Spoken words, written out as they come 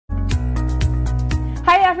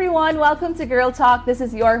everyone, welcome to Girl Talk. This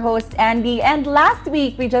is your host Andy, and last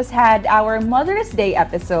week we just had our Mother's Day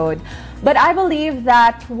episode. But I believe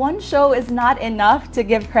that one show is not enough to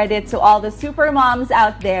give credit to all the supermoms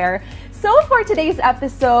out there. So for today's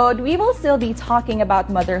episode, we will still be talking about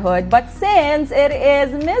motherhood, but since it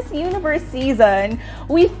is Miss Universe season,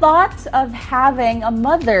 we thought of having a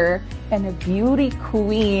mother and a beauty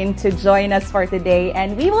queen to join us for today,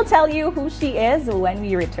 and we will tell you who she is when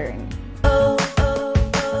we return.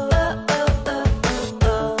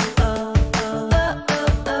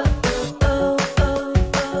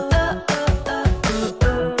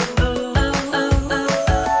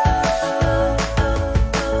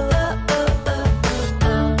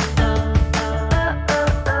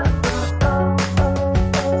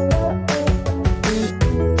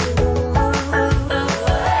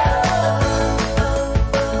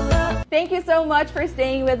 So much for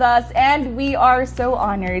staying with us, and we are so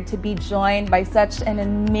honored to be joined by such an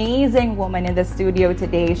amazing woman in the studio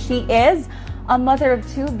today. She is a mother of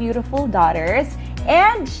two beautiful daughters,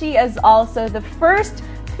 and she is also the first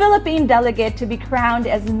Philippine delegate to be crowned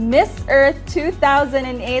as Miss Earth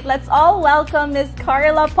 2008. Let's all welcome Miss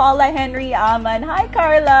Karla Paula Henry-Ammann. Hi,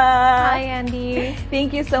 Karla. Hi, Andy.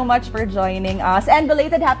 Thank you so much for joining us, and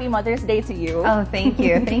belated Happy Mother's Day to you. Oh, thank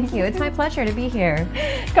you. Thank you. It's my pleasure to be here.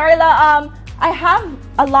 Karla, I have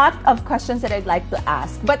a lot of questions that I'd like to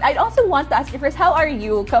ask, but I'd also want to ask you first, how are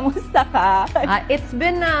you? Kamusta ka? It's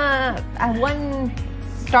been one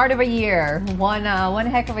start of a year, one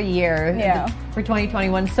heck of a year for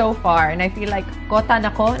 2021 so far, and I feel like kota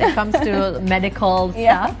na ko when it comes to medical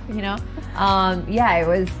stuff, you know. It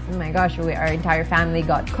was, oh my gosh, our entire family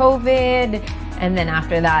got COVID, and then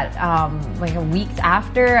after that, like weeks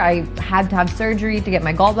after, I had to have surgery to get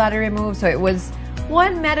my gallbladder removed, so it was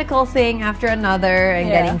one medical thing after another, and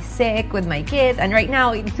getting sick with my kids. And right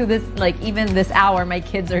now, to this, like even this hour, my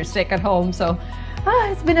kids are sick at home. So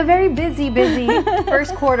it's been a very busy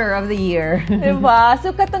first quarter of the year. Diba?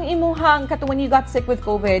 So katong when you got sick with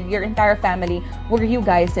COVID, your entire family, were you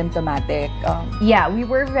guys symptomatic? Yeah, we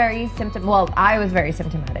were very well, I was very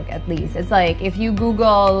symptomatic, at least. It's like, if you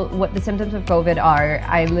Google what the symptoms of COVID are,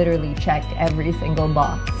 I literally checked every single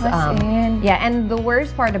box. Yeah, and the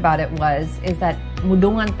worst part about it is that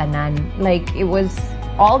mudungan tanan. Like, it was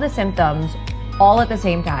all the symptoms all at the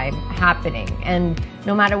same time happening, and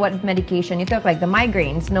no matter what medication you took, like the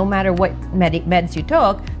migraines, no matter what meds you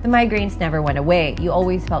took, the migraines never went away. You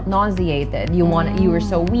always felt nauseated. You were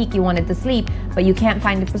so weak, you wanted to sleep, but you can't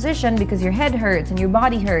find a position because your head hurts and your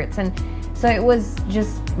body hurts, and so it was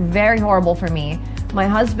just very horrible for me. My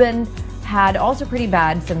husband had also pretty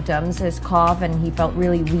bad symptoms, his cough, and he felt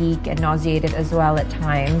really weak and nauseated as well at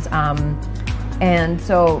times. And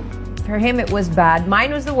so for him, it was bad.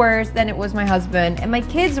 Mine was the worst, then it was my husband, and my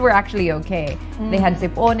kids were actually okay. They had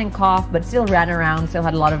sipon and cough, but still ran around, still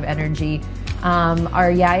had a lot of energy. Our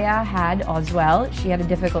yaya had as well. She had a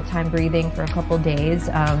difficult time breathing for a couple days,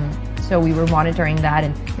 so we were monitoring that,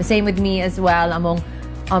 and the same with me as well. Among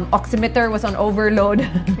oximeter was on overload.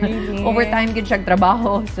 Overtime gid siyang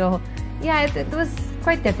trabaho. So yeah, it was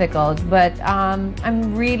quite difficult, but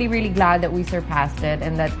I'm really glad that we surpassed it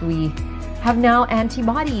and that we have now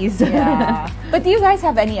antibodies. Yeah. But do you guys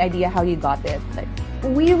have any idea how you got it? Like,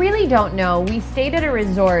 we really don't know. We stayed at a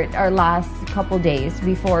resort our last couple days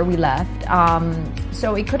before we left,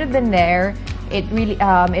 so it could have been there. It really,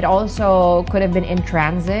 it also could have been in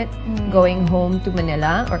transit, going home to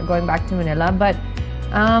Manila or going back to Manila. But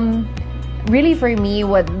really, for me,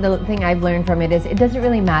 the thing I've learned from it is it doesn't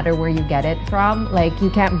really matter where you get it from. Like, you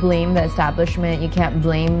can't blame the establishment, you can't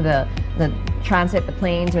blame the transit, the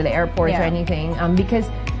planes or the airports or anything, because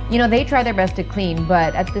you know, they try their best to clean,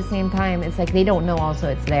 but at the same time, it's like they don't know also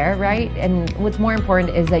it's there, right? And what's more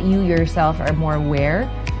important is that you yourself are more aware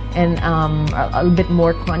and a bit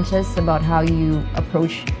more conscious about how you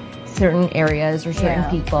approach certain areas or certain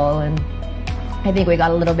people. And I think we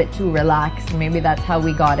got a little bit too relaxed. Maybe that's how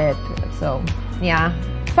we got it. So yeah.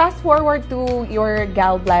 Fast forward to your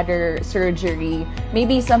gallbladder surgery.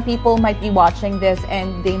 Maybe some people might be watching this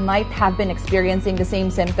and they might have been experiencing the same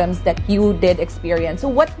symptoms that you did experience. So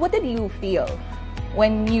what did you feel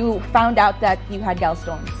when you found out that you had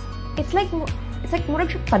gallstones? It's like murag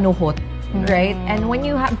siya panuhot, right? And when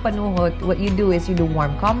you have panuhot, what you do is you do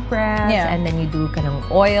warm compress, and then you do kanang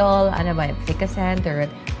oil, ano ba, Picascent or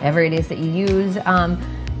whatever it is that you use, and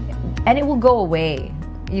it will go away.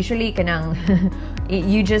 Usually, kanang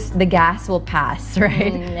the gas will pass,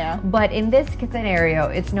 right? But in this scenario,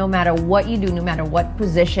 it's no matter what you do, no matter what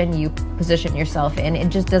position you position yourself in, it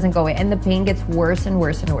just doesn't go away. And the pain gets worse and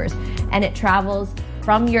worse and worse. And it travels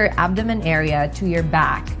from your abdomen area to your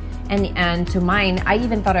back. and to mine, I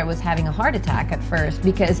even thought I was having a heart attack at first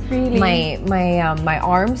because my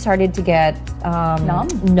arm started to get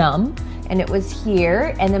numb, and it was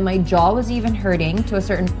here, and then my jaw was even hurting to a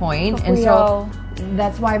certain point, and so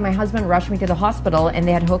that's why my husband rushed me to the hospital, and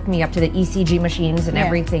they had hooked me up to the ECG machines and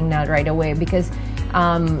everything right away, because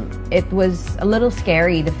it was a little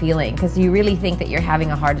scary, the feeling, because you really think that you're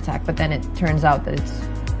having a heart attack, but then it turns out that it's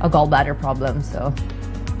a gallbladder problem. So,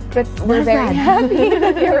 but we're very happy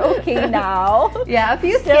that you're okay now. Yeah, a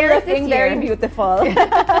few still looking very beautiful.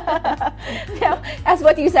 Yeah, as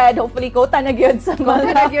what you said, hopefully kota na gyud sa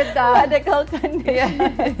mga medical conditions.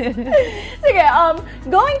 Sige,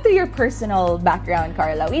 going to your personal background,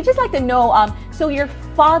 Karla, we just like to know, so your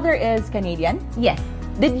father is Canadian? Yes.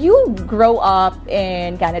 Did you grow up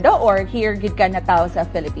in Canada or here gid ka natao sa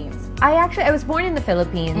Philippines? I was born in the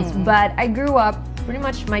Philippines, but I grew up, pretty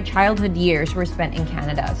much my childhood years were spent in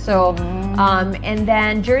Canada. So, and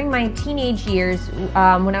then during my teenage years,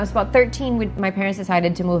 when I was about 13, my parents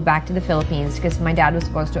decided to move back to the Philippines because my dad was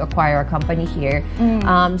supposed to acquire a company here.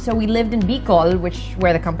 So we lived in Bicol,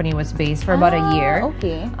 where the company was based, for about a year.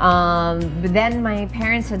 Okay. But then my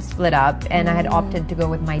parents had split up, and I had opted to go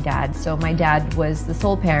with my dad. So my dad was the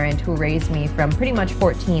sole parent who raised me from pretty much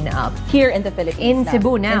 14 up. Here in the Philippines? In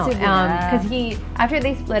Cebu now. Because after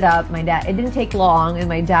they split up, my dad, it didn't take long, and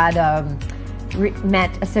my dad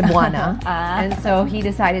met a Cebuana, and so he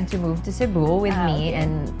decided to move to Cebu with me.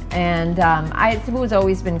 And Cebu has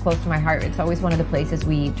always been close to my heart. It's always one of the places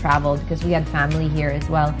we traveled because we had family here as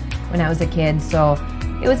well when I was a kid. So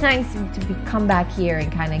it was nice to come back here and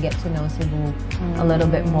kind of get to know Cebu a little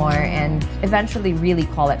bit more, and eventually really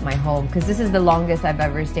call it my home, because this is the longest I've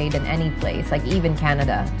ever stayed in any place, like even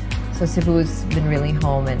Canada. So Cebu's been really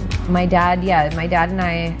home, and my dad and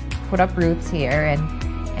I put up roots here,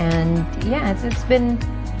 and yeah, it's been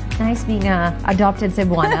nice being a adopted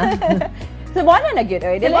Cebuana. Cebuana na gyud,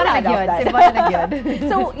 Cebuana na gyud.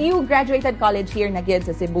 So you graduated college here na gyud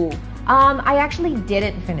sa Cebu? I actually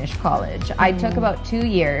didn't finish college. I took about 2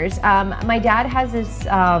 years. My dad has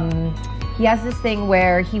this thing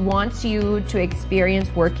where he wants you to experience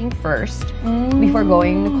working first before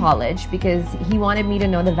going to college, because he wanted me to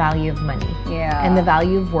know the value of money and the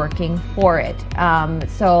value of working for it.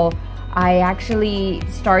 So I actually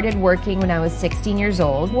started working when I was 16 years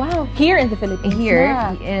old. Wow. Here in the Philippines? Here.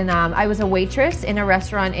 And I was a waitress in a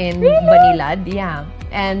restaurant in Banilad. Yeah.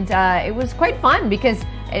 And it was quite fun because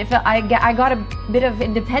I got a bit of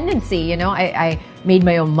independency, you know. I made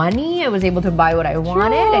my own money. I was able to buy what I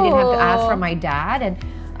wanted. I didn't have to ask from my dad. And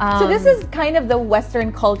so this is kind of the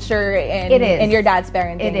Western culture in your dad's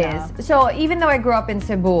parenting. It is. So even though I grew up in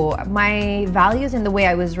Cebu, my values and the way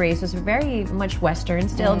I was raised was very much Western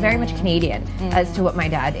still, very much Canadian as to what my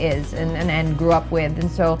dad is and grew up with. And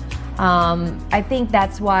so I think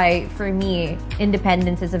that's why, for me,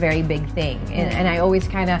 independence is a very big thing. And I always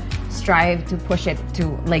kind of strive to push it to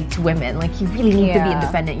women. Like, you really need to be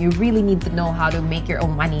independent. You really need to know how to make your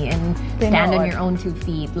own money and stand on your own 2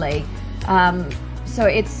 feet. Like, so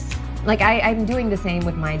it's like I'm doing the same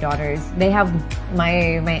with my daughters. They have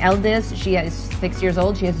my eldest. She is 6 years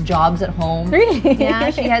old. She has jobs at home. Really? Yeah,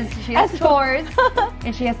 she has chores,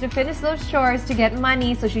 and she has to finish those chores to get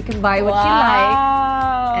money so she can buy what she likes.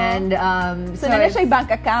 And so then she has a bank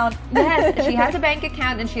account. Yes, she has a bank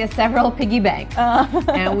account, and she has several piggy banks.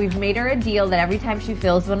 And we've made her a deal that every time she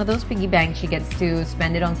fills one of those piggy banks, she gets to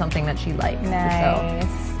spend it on something that she likes. Nice.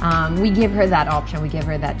 So we give her that option. We give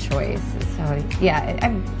her that choice. So yeah, I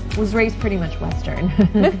was raised pretty much Western.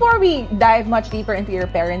 Before we dive much deeper into your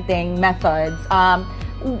parenting methods,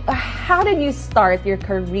 how did you start your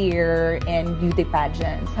career in beauty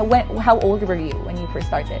pageants? How old were you when you first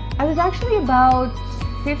started? I was actually about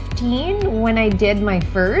 15 when I did my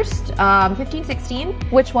first, 15, 16.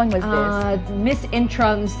 Which one was this? Miss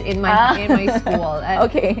Intrams in my school.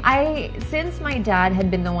 Okay. Since my dad had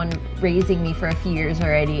been the one raising me for a few years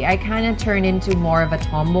already, I kind of turned into more of a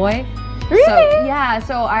tomboy. Really? So, yeah,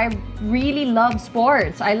 so I really love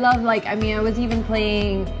sports. I love, I was even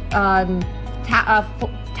playing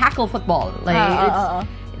tackle football.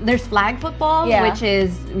 There's flag football, which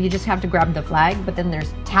is you just have to grab the flag, but then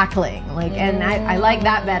there's tackling, and I like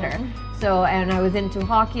that better. So, and I was into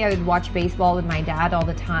hockey. I would watch baseball with my dad all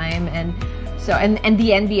the time, and so and the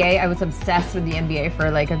NBA. I was obsessed with the NBA for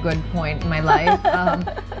a good point in my life.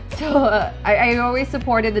 I always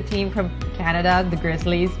supported the team from Canada, the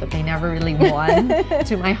Grizzlies, but they never really won.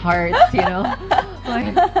 To my heart,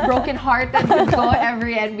 my broken heart that would go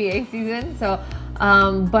every NBA season. So,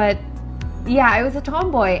 but. Yeah, I was a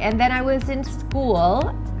tomboy, and then I was in school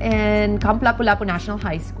in Lapu-Lapu National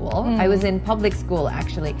High School. I was in public school,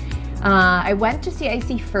 actually. I went to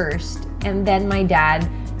CIC first, and then my dad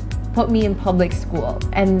put me in public school,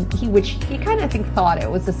 and which he kind of thought it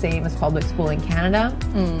was the same as public school in Canada.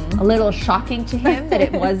 A little shocking to him that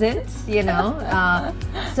it wasn't, you know.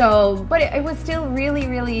 But it was still really,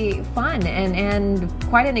 really fun and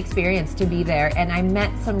quite an experience to be there. And I met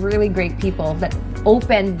some really great people that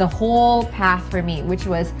opened the whole path for me, which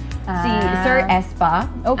was si Sir Espa.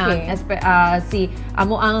 Okay. Si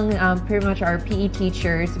amo ang pretty much our PE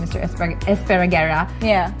teacher, si Mr. Esperagera.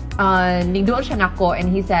 Yeah. Nigduol siya nako, and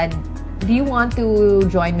he said, "Do you want to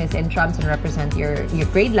join Miss Intrams and represent your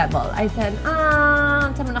grade level?" I said,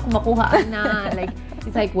 saan man ako makuha na? Like,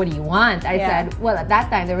 he's like, "What do you want?" I said, well, at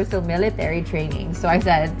that time there was still military training, so I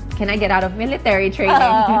said, "Can I get out of military training?"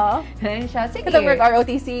 And siya, sige. Ito for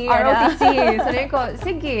ROTC. ROTC. So then ko,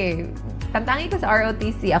 sige, tantangi ko sa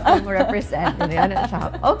ROTC, ako mo represent. And then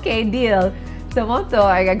siya, okay, deal. So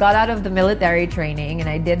I got out of the military training and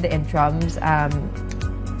I did the intrams.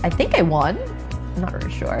 I think I won. I'm not really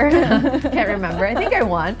sure. Can't remember. I think I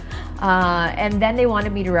won. And then they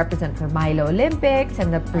wanted me to represent for Milo Olympics and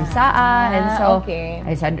the Prisaa. And so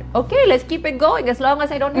I said, okay, let's keep it going. As long as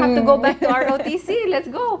I don't have to go back to ROTC, let's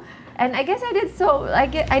go. And I guess I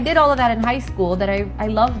did all of that in high school, that I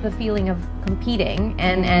love the feeling of competing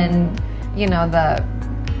and you know,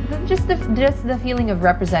 just the feeling of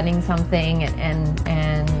representing something and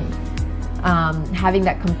having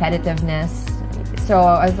that competitiveness. So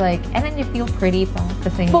I was like, and then you feel pretty at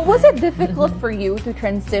the same time. But was it difficult for you to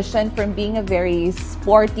transition from being a very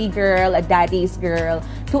sporty girl, a daddy's girl,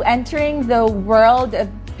 to entering the world of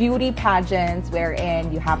beauty pageants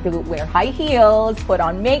wherein you have to wear high heels, put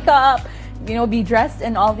on makeup, you know, be dressed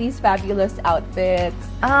in all these fabulous outfits?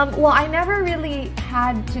 Well, I never really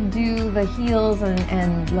had to do the heels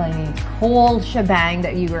and like whole shebang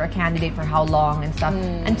that you were a candidate for how long and stuff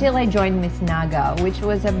until I joined Miss Naga, which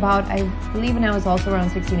was about, I believe when I was also around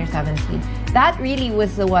 16 or 17. That really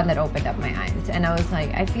was the one that opened up my eyes, and I was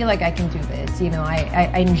like, I feel like I can do this, you know,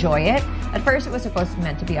 I enjoy it. At first it was supposed to be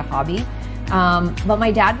meant to be a hobby. But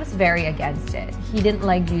my dad was very against it. He didn't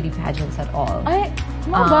like beauty pageants at all.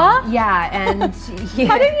 Yeah, and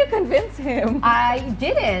how did you convince him? I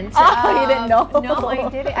didn't. You didn't know? No, I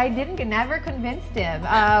didn't. I never convinced him.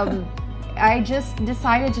 I just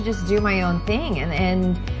decided to just do my own thing,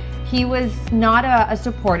 and he was not a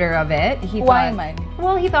supporter of it. Why, man?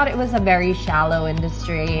 Well, he thought it was a very shallow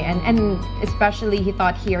industry, and especially he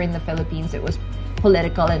thought here in the Philippines it was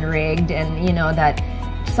political and rigged, and you know that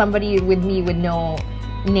somebody with no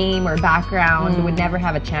name or background would never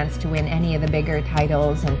have a chance to win any of the bigger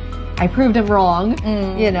titles, and I proved him wrong.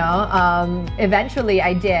 You know, eventually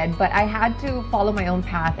I did, but I had to follow my own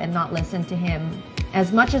path and not listen to him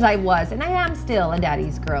as much as I was, and I am still a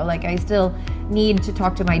daddy's girl. Like, I still need to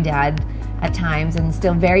talk to my dad at times and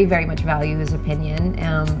still very, very much value his opinion.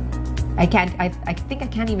 I think I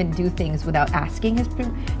can't even do things without asking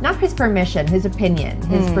not his permission, his opinion,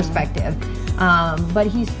 his perspective. But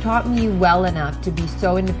he's taught me well enough to be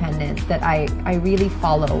so independent that I really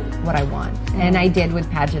follow what I want. And I did with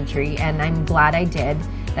pageantry, and I'm glad I did.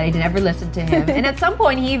 That I never listened to him. And at some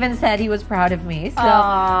point he even said he was proud of me. So,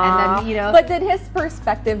 and then, you know. But did his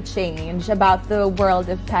perspective change about the world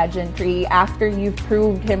of pageantry after you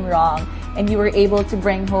proved him wrong and you were able to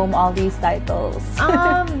bring home all these titles?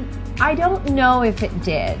 I don't know if it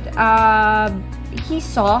did. He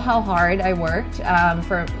saw how hard I worked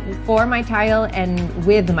for my title and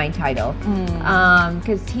with my title,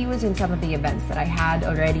 because he was in some of the events that I had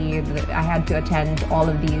already. I had to attend all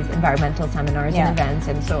of these environmental seminars and events,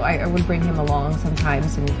 and so I would bring him along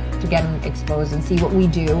sometimes and to get him exposed and see what we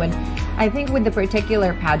do. And I think with the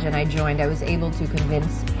particular pageant I joined, I was able to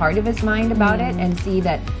convince part of his mind about it and see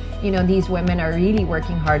that, you know, these women are really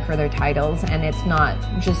working hard for their titles, and it's not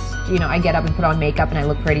just, you know, I get up and put on makeup and I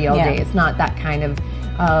look pretty all day. It's not that kind of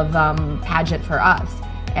pageant for us.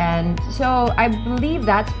 And so I believe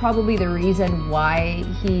that's probably the reason why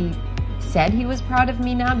he said he was proud of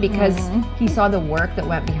me now, because he saw the work that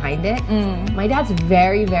went behind it. My dad's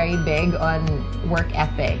very, very big on work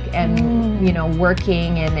ethic and, you know,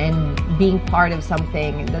 working and being part of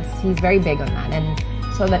something. He's very big on that. And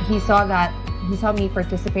so that he saw me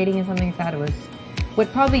participating in something like that, would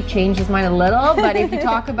probably change his mind a little, but if you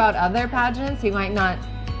talk about other pageants, he might not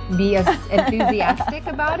be as enthusiastic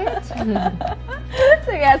about it.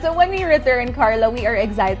 So when we return, Karla, we are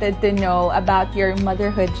excited to know about your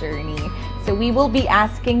motherhood journey. So we will be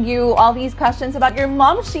asking you all these questions about your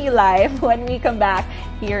momshi life when we come back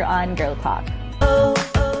here on Girl Talk.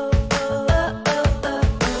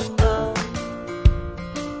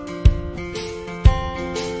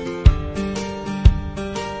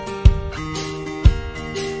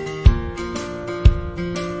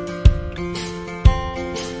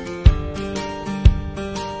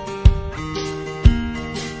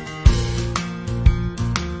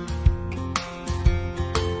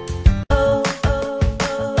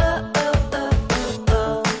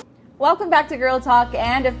 Welcome back to Girl Talk,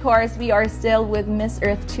 and of course, we are still with Miss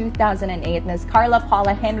Earth 2008, Miss Karla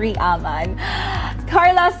Paula Henry-Ammann.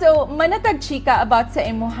 Karla, so manatag chika about sa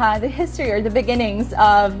imuha, the history or the beginnings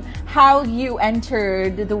of how you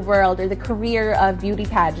entered the world or the career of beauty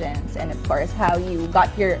pageants, and of course, how you got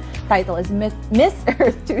your title as Miss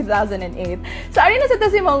Earth 2008. So, ano na sa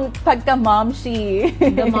tas imong pagka-momshi?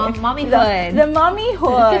 The mommyhood. The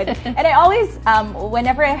mommyhood. And I always,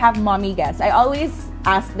 whenever I have mommy guests, I always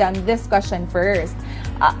ask them this question first.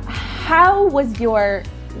 How was your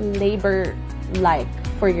labor like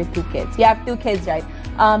for your two kids? You have two kids, right?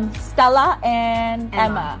 Stella and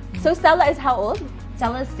Emma. So Stella is how old?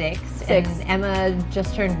 Stella's 6. And Emma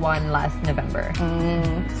just turned 1 last November.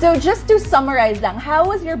 So just to summarize lang, how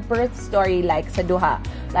was your birth story like sa duha?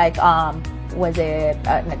 Like, was it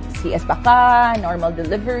CS pa ka, normal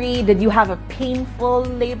delivery? Did you have a painful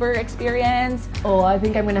labor experience? Oh, I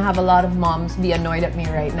think I'm gonna have a lot of moms be annoyed at me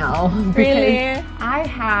right now. Really? I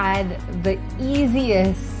had the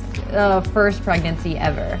easiest first pregnancy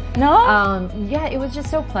ever. No? Yeah, it was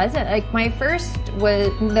just so pleasant. Like the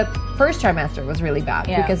first trimester was really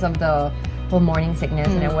bad because of the whole morning sickness,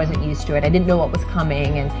 and I wasn't used to it. I didn't know what was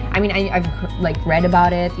coming, and I mean, I've like read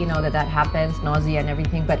about it, you know, that happens, nausea and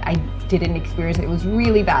everything, but I didn't experience it. It was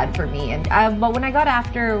really bad for me. And but when I got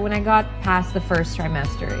past the first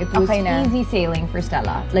trimester, it was easy sailing for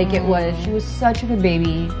Stella. Like she was such a good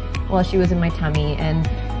baby while she was in my tummy, and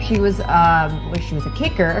she was she was a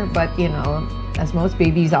kicker, but you know, as most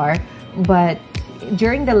babies are. But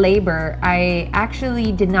during the labor, I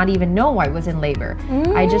actually did not even know I was in labor.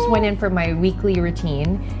 I just went in for my weekly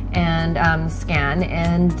routine and scan,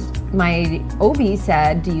 and my OB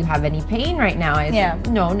said, "Do you have any pain right now?" I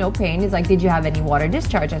said, no pain. He's like, "Did you have any water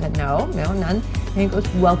discharge?" I said, no, none. And he goes,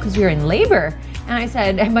 "Well, because you're in labor." And I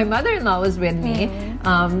said, and my mother-in-law was with me,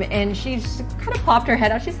 and she just kind of popped her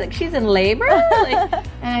head out. She's like, "She's in labor?"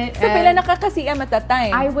 So pila nakaka-CM at that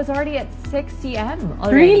time? I was already at 6 CM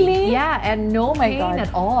already. Really? Yeah, and no pain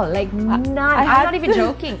at all. Like none. I'm not even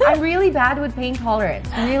joking. I'm really bad with pain tolerance.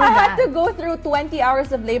 Really bad. I had to go through 20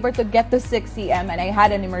 hours of labor to get to 6 CM, and I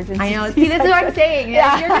had an emergency. I know. See, this is what I'm saying.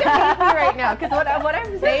 Yeah. You're gonna hate me right now because what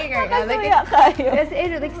I'm saying right now,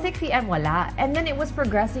 like 6 CM wala, and then it was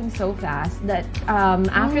progressing so fast that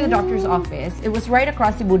after the doctor's office, it was right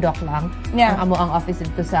across Cebu lang. Ang amo ang office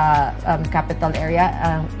dito sa capital area,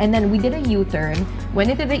 and then we did a U-turn, went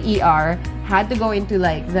into the ER, had to go into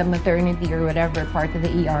like the maternity or whatever part of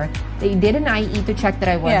the ER. They did an IE to check that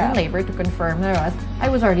I was in labor to confirm that I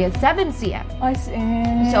was already at 7 CM. I see.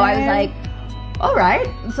 So I was like, all right,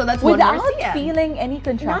 so that's without 1 more CM. Feeling any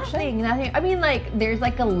contraction? Nothing. I mean, like there's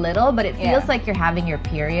like a little, but it feels like you're having your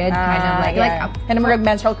period, kind of like kind of more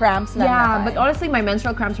menstrual cramps. Yeah, but honestly, my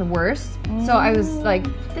menstrual cramps are worse. So I was like,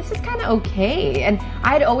 this is kind of okay. And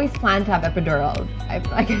I had always planned to have epidural.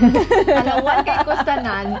 One kay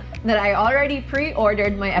kustanan that I already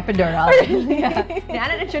pre-ordered my epidural.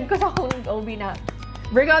 Ko sa akong OB na,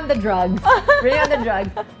 bring on the drugs. Bring on the drugs.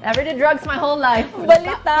 Never did drugs my whole life.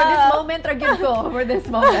 Balita. For this moment, ragid ko. For this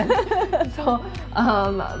moment. So,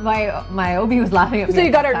 my OB was laughing at me. So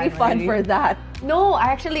you got a refund for that? No,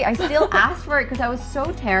 I still asked for it because I was so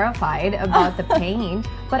terrified about the pain.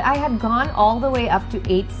 But I had gone all the way up to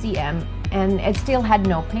 8 CM and it still had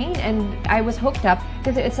no pain. And I was hooked up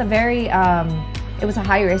because it's a very... it was a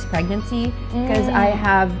high-risk pregnancy because I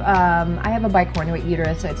have a bicornuate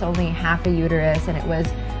uterus, so it's only half a uterus, and it was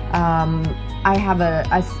I have a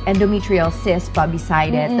endometrial cyst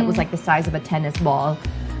beside it that was like the size of a tennis ball.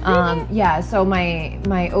 Yeah, so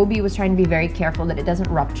my OB was trying to be very careful that it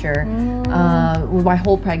doesn't rupture with my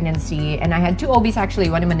whole pregnancy, and I had 2 OBs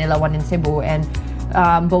actually, one in Manila, one in Cebu, and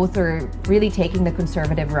both are really taking the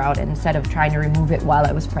conservative route instead of trying to remove it while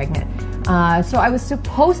I was pregnant. So I was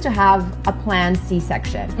supposed to have a planned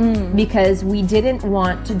C-section because we didn't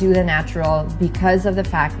want to do the natural because of the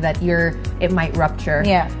fact that it might rupture.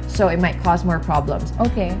 Yeah. So it might cause more problems.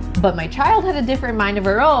 Okay. But my child had a different mind of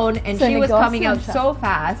her own, and so she was coming out so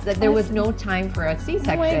fast that there was no time for a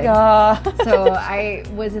C-section. Oh my God. So I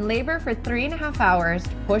was in labor for 3.5 hours,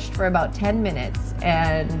 pushed for about 10 minutes,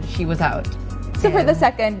 and she was out. So for the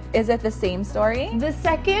second, is it the same story? The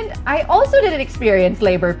second, I also didn't experience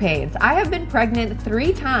labor pains. I have been pregnant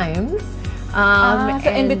 3 times. So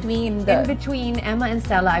in between Emma and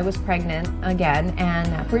Stella, I was pregnant again, and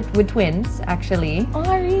with twins actually. Oh,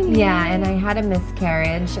 really? Yeah, and I had a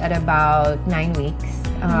miscarriage at about 9 weeks.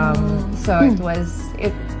 So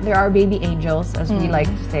there are baby angels, as we like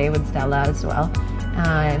to say with Stella as well.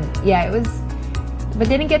 Yeah, it was, but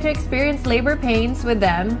didn't get to experience labor pains with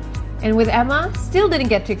them. And with Emma, still didn't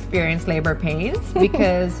get to experience labor pains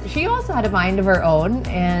because she also had a mind of her own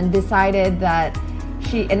and decided that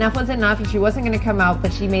enough was enough and she wasn't going to come out,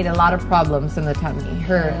 but she made a lot of problems in the tummy.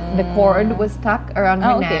 The cord was stuck around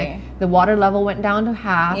her neck. The water level went down to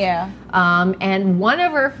half. Yeah. And one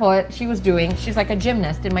of her foot, she's like a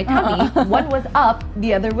gymnast in my tummy. One was up,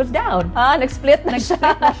 the other was down. Nag-split na siya.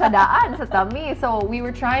 Nag-split na siya daan sa tummy. So we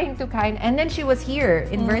were trying to and then she was here.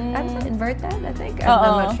 Inverted, I think.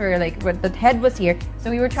 I'm not sure. Like, but the head was here. So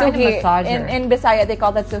we were trying to massage her. In Bisaya, they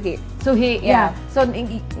call that suhi. Suhi, yeah. So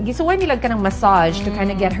gisuwan nila ka ng massage to kind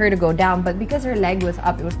of get her to go down. But because her leg was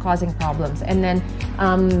up, it was causing problems. And then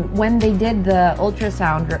when they did the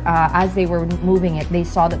ultrasound, as they were moving it, they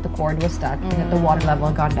saw that the cord was stuck and that the water level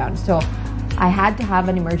had gone down. So I had to have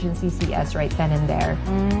an emergency CS right then and there.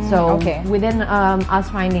 So within us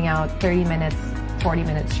finding out 30 minutes, 40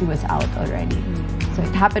 minutes, she was out already. So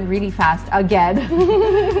it happened really fast again.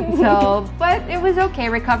 But it was okay.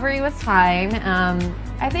 Recovery was fine.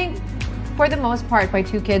 I think for the most part, my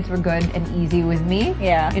 2 kids were good and easy with me.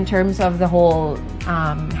 Yeah. In terms of the whole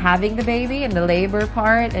having the baby and the labor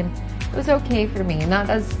part, and it was okay for me. Not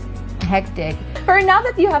as hectic. For now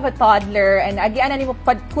that you have a toddler, and again, ano mo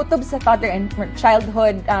pagkutob sa toddler and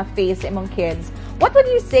childhood phase among kids, what would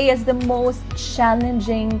you say is the most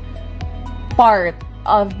challenging part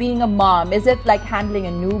of being a mom? Is it like handling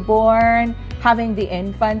a newborn, having the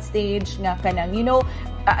infant stage nga kanang,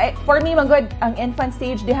 for me, magod, ang infant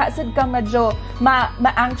stage, diha sad ka medyo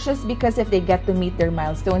ma-anxious because if they get to meet their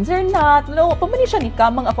milestones or not. No, pamani siya ni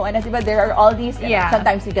kamang ako, diba? There are all these,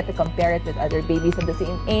 sometimes you get to compare it with other babies of the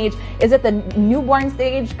same age. Is it the newborn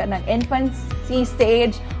stage, kanang infancy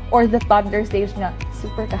stage, or the toddler stage na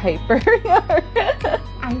super ka-hyper?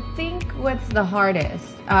 I think what's the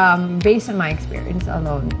hardest, based on my experience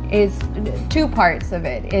alone, is 2 parts of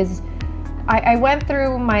it. Is I went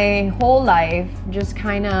through my whole life just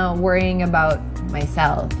kind of worrying about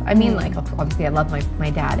myself. I mean, like, obviously I love my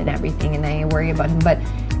dad and everything, and I worry about him, but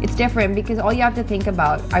it's different because all you have to think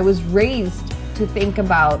about, I was raised to think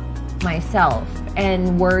about myself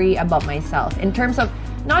and worry about myself in terms of,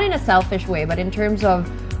 not in a selfish way, but in terms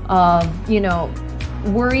of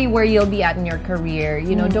worry where you'll be at in your career.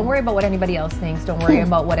 Don't worry about what anybody else thinks. Don't worry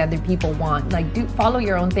about what other people want. Like, follow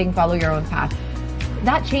your own thing, follow your own path.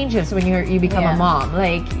 That changes when you become a mom.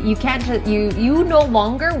 Like, you can't you no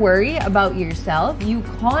longer worry about yourself. You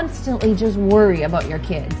constantly just worry about your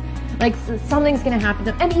kids. Like, something's gonna happen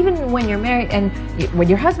to them. And even when you're married and with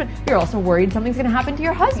your husband, you're also worried something's gonna happen to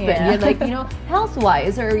your husband. You're like,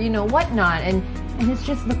 health-wise or whatnot. And it's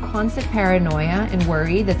just the constant paranoia and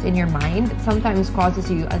worry that's in your mind that sometimes causes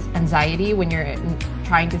you anxiety when you're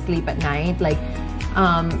trying to sleep at night. Like,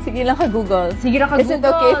 sige lang ka Google. Sige lang ka Google. Is it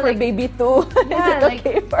okay for baby too? Yeah, is it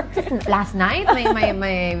okay for last night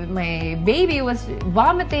my baby was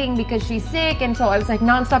vomiting because she's sick, and so I was like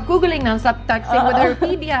nonstop Googling, nonstop texting with her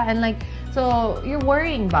pedia, and like, so you're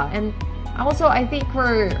worrying about. And also I think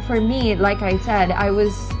for me, like I said, I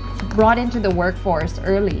was brought into the workforce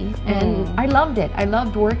early, and I loved it. I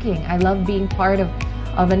loved working. I loved being part of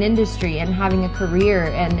an industry and having a career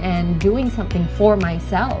and doing something for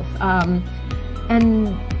myself.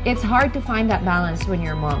 And it's hard to find that balance when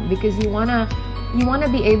you're a mom because you wanna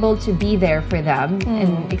be able to be there for them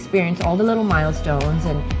and experience all the little milestones,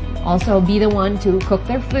 and also be the one to cook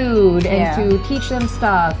their food and to teach them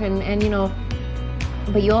stuff, and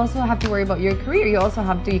but you also have to worry about your career. You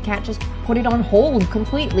can't just put it on hold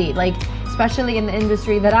completely, like, especially in the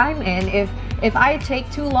industry that I'm in. If I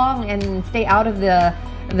take too long and stay out of the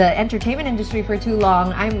entertainment industry for too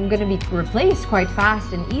long, I'm going to be replaced quite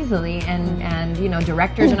fast and easily, and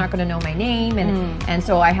directors are not going to know my name, and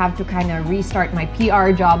so I have to kind of restart my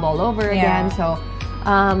PR job all over again. So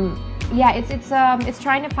it's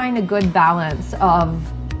trying to find a good balance of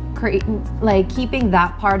keeping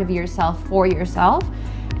that part of yourself for yourself,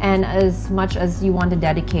 and as much as you want to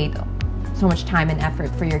dedicate so much time and effort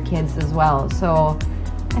for your kids as well. So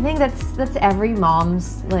I think that's every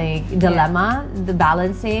mom's dilemma, the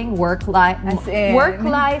balancing work life,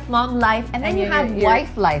 mom life, and then you have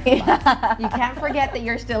wife life. You can't forget that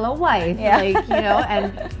you're still a wife,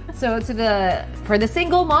 and so for the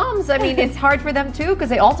single moms, I mean, it's hard for them too because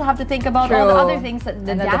they also have to think about all the other things that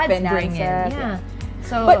the dads bring in.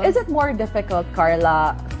 So, but is it more difficult,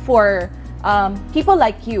 Karla, for people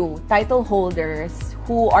like you, title holders,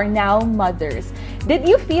 who are now mothers? Did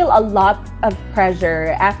you feel a lot of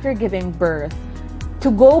pressure after giving birth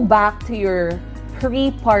to go back to your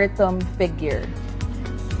prepartum figure?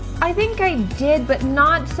 I think I did, but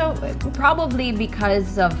not so, probably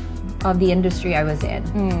because of of the industry I was in.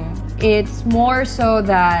 It's more so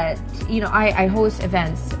that, you know, I host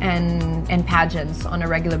events and pageants on a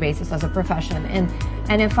regular basis as a profession,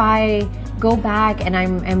 and if I go back and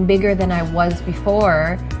I'm bigger than I was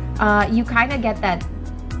before, you kind of get that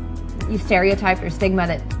stereotype or stigma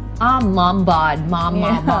that mom bod, mom.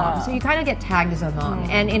 So you kind of get tagged as a mom.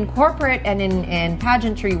 And in corporate and in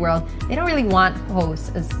pageantry world, they don't really want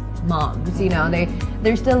hosts as moms. You know,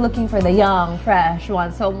 they're still looking for the young, fresh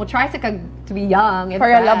ones. So we'll try to be young and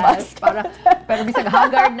fresh. Pero bisag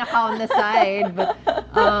haggard na ka on the side. But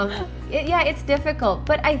it's difficult.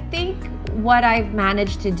 But I think what I've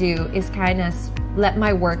managed to do is kind of let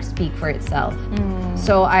my work speak for itself.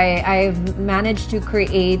 So I've managed to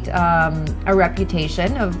create a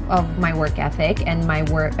reputation of my work ethic and my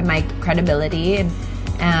work and my credibility, and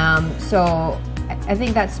so I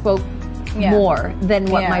think that spoke more than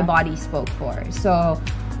what my body spoke for. So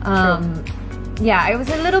I was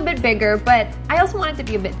a little bit bigger, but I also wanted to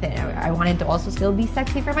be a bit thin. I wanted to also still be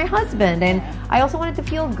sexy for my husband, and I also wanted to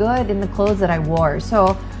feel good in the clothes that I wore.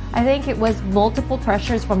 So I think it was multiple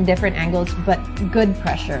pressures from different angles, but good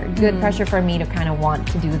pressure. Good pressure for me to kind of want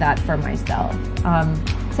to do that for myself.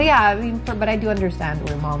 So yeah, I mean, but I do understand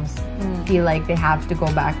where moms feel like they have to go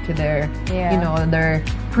back to their, you know, their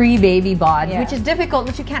pre-baby bod, which is difficult,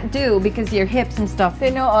 which you can't do because your hips and stuff.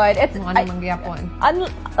 You know, it's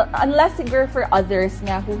unless for others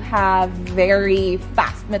na who have very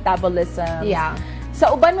fast metabolism. Yeah.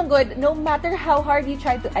 Sa uban mong good, no matter how hard you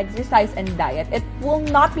try to exercise and diet, it will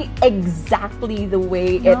not be exactly the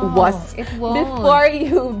way it was before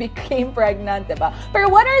you became pregnant, diba? But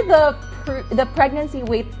what are the pregnancy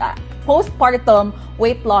weight, postpartum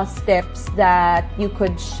weight loss tips that you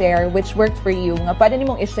could share which worked for you? Nga pwede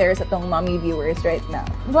nimong i-share sa tong mommy viewers right now.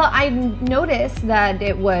 Well, I noticed that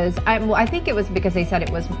it was, I think it was because they said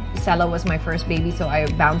Stella was my first baby, so I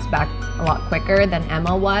bounced back a lot quicker than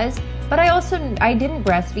Emma was. But I didn't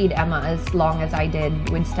breastfeed Emma as long as I did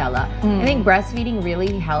with Stella. I think breastfeeding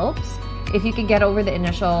really helps. If you could get over the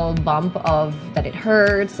initial bump of that it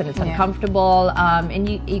hurts and it's uncomfortable, and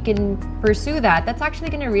you can pursue that, that's actually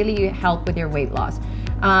going to really help with your weight loss.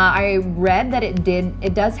 I read that it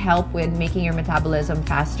does help with making your metabolism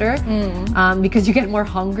faster, because you get more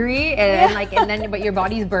hungry and then but your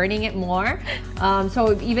body's burning it more.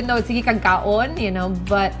 So even though it's sige kang kaon, you know,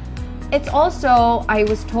 but it's also, I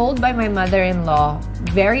was told by my mother-in-law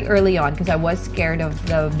very early on, because I was scared of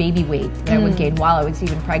the baby weight that I would gain while I was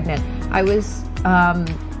even pregnant. I was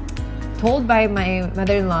told by my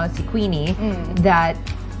mother-in-law, si Queenie, that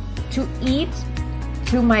to eat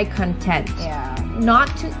to my content.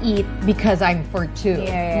 Not to eat because I'm for two.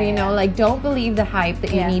 You know, like, don't believe the hype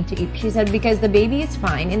that you need to eat. She said, because the baby is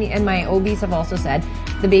fine, and my OBs have also said,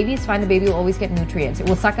 the baby is fine, the baby will always get nutrients. It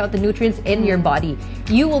will suck out the nutrients in your body.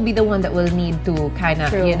 You will be the one that will need to kind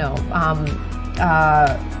of, you know,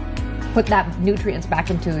 put that nutrients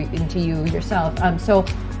back into you yourself. So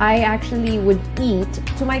I actually would eat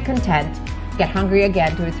to my content, get hungry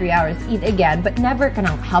again, 2 or 3 hours, eat again, but never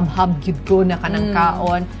kanang hab-hab gyud ko na kanang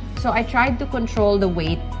kaon. So I tried to control the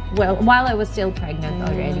weight while I was still pregnant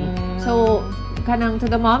already. So kanang to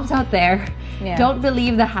the moms out there, don't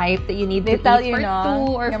believe the hype that you need to eat for 2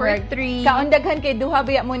 or for 3. Kaon daghan kay duha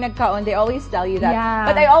baya mo nagkaon. They always tell you that.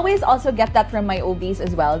 But I always also get that from my OBs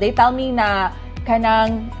as well. They tell me na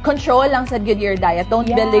kanang control lang sa good your diet. Don't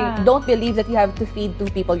believe that you have to feed 2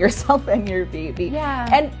 people, yourself and your baby.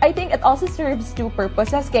 And I think it also serves 2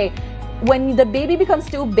 purposes. Kay when the baby becomes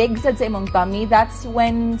too big sa imong tummy, that's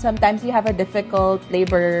when sometimes you have a difficult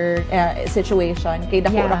labor situation. Kay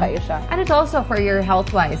dakura kayo siya. And it's also for your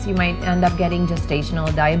health-wise. You might end up getting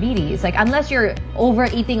gestational diabetes. Like, unless you're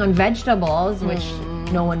overeating on vegetables, which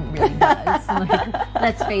no one really does. Like,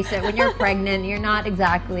 let's face it, when you're pregnant, you're not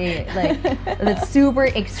exactly like the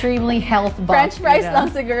super extremely health buff. French fries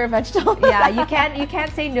lang siguro vegetables. Yeah, you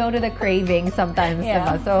can't say no to the craving sometimes.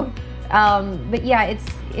 So but yeah,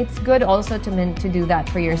 it's good also to do that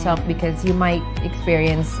for yourself, because you might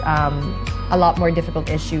experience a lot more difficult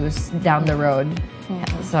issues down the road.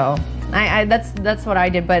 So that's what I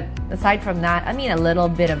did. But aside from that, I mean, a little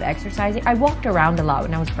bit of exercising. I walked around a lot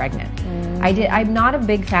when I was pregnant. I'm not a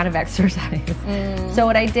big fan of exercise. So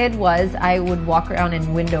what I did was I would walk around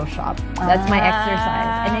and window shop. That's my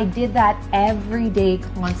exercise. And I did that every day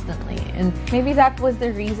constantly. And maybe that was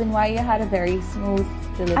the reason why you had a very smooth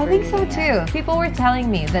delivery. I think so too. People were telling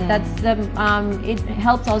me that that's it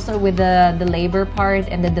helps also with the labor part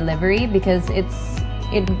and the delivery, because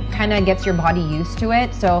it kind of gets your body used to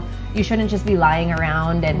it. So you shouldn't just be lying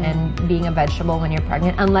around and being a vegetable when you're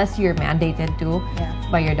pregnant, unless you're mandated to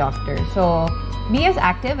by your doctor. So be as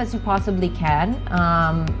active as you possibly can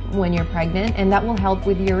when you're pregnant, and that will help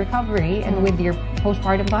with your recovery and with your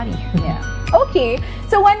postpartum body. Yeah. Okay,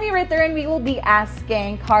 so when we return, we will be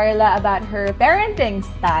asking Karla about her parenting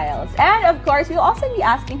styles. And of course, we'll also be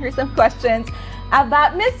asking her some questions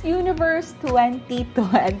about Miss Universe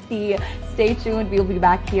 2020. Stay tuned. We'll be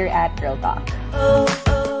back here at Girl Talk.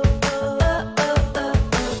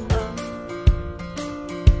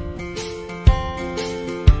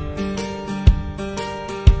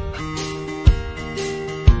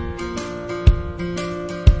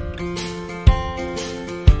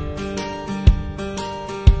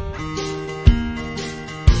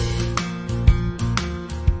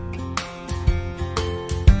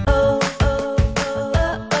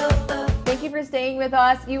 Staying with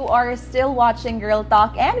us. You are still watching Girl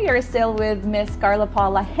Talk, and we are still with Miss Karla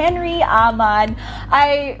Paula Henry-Ammann.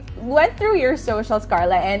 I went through your socials,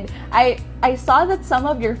 Karla, and I saw that some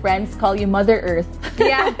of your friends call you Mother Earth.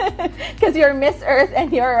 Yeah. Because you're Miss Earth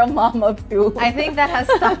and you're a mom of 2. I think that has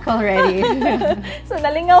stuck already. So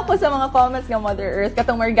nalingaw ko sa mga comments ng Mother Earth,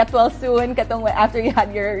 katong more get well soon, katong after you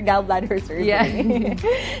had your gallbladder surgery. Yeah.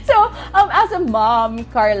 So, as a mom,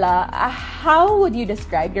 Karla, how would you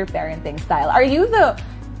describe your parenting style? Are you the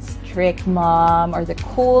strict mom or the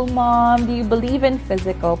cool mom? Do you believe in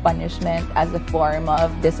physical punishment as a form of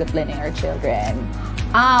disciplining our children?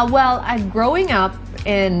 Well, growing up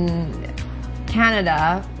in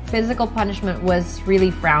Canada, physical punishment was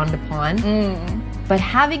really frowned upon. But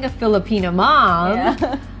having a Filipino mom,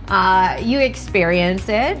 you experience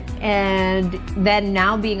it, and then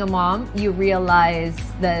now being a mom, you realize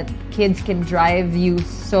that kids can drive you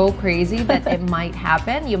so crazy that it might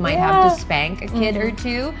happen. You might have to spank a kid or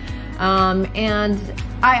two. And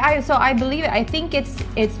so I believe it. I think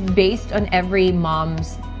it's based on every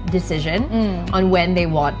mom's decision on when they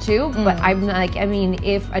want to. But I'm like, I mean,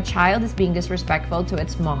 if a child is being disrespectful to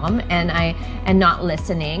its mom and not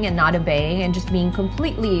listening and not obeying and just being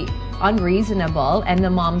completely unreasonable, and the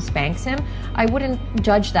mom spanks him, I wouldn't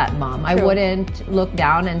judge that mom. I wouldn't look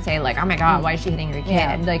down and say like, oh my God, why is she hitting her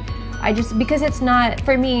kid? Like, because it's not,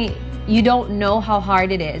 for me, you don't know how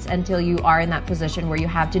hard it is until you are in that position where you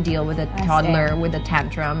have to deal with a toddler with a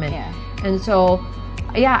tantrum, and so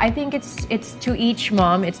yeah, I think it's to each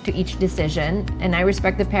mom, it's to each decision, and I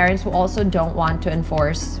respect the parents who also don't want to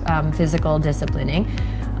enforce physical disciplining.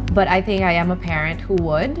 But I think I am a parent who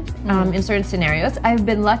would in certain scenarios. I've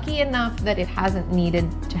been lucky enough that it hasn't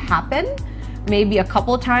needed to happen. Maybe a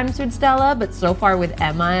couple times with Stella, but so far with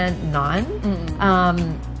Emma,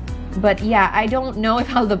 none. But yeah, I don't know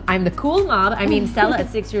if I'm the cool mom. I mean, Stella at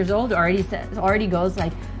 6 years old already goes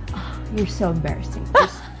like, oh, you're so embarrassing.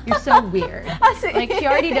 You're so weird. Like, she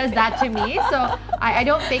already does that to me. So I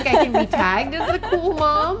don't think I can be tagged as the cool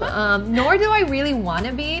mom. Nor do I really want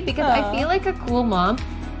to be, because I feel like a cool mom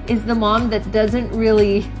is the mom that doesn't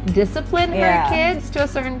really discipline her kids to a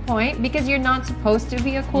certain point, because you're not supposed to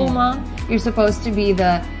be a cool mom. You're supposed to be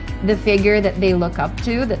the figure that they look up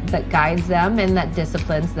to, that guides them and that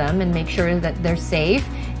disciplines them and make sure that they're safe,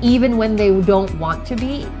 even when they don't want to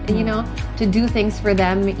be, you know, to do things for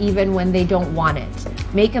them even when they don't want it.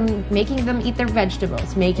 Making them eat their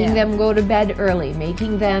vegetables, making them go to bed early,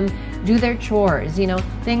 making them do their chores, you know,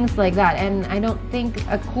 things like that. And I don't think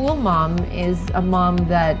a cool mom is a mom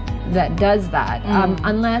that does that,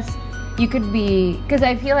 unless you could be, because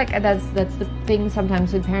I feel like that's the thing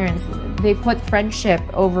sometimes with parents. They put friendship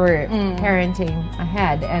over parenting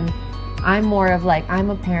ahead, and I'm more of like, I'm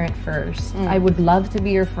a parent first. I would love to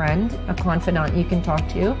be your friend, a confidant you can talk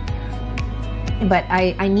to, but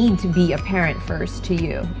I need to be a parent first to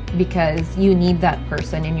you, because you need that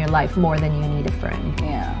person in your life more than you need a friend.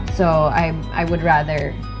 Yeah. So I would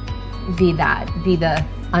rather be the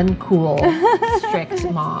uncool, strict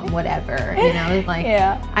mom, whatever, you know, like,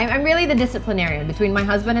 I'm really the disciplinarian between my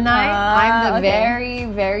husband and I. I'm the very,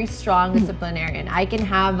 very strong disciplinarian. I can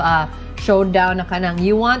have a showdown na kanang,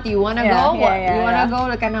 you wanna go? You wanna go?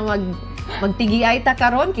 Na kanang magtigiay ta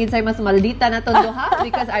karon, kinsay mas maldita na to duha,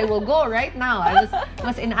 because I will go right now. I was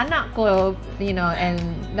mas inanak ko, you know, and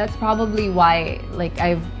that's probably why, like,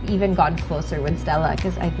 I've even gotten closer with Stella,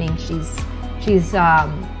 because I think she's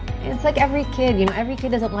it's like every kid, you know, every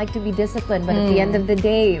kid doesn't like to be disciplined, but at the end of the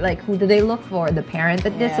day, like, who do they look for? The parent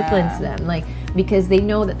that disciplines them, like, because they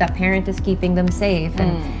know that parent is keeping them safe,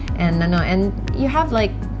 and you have,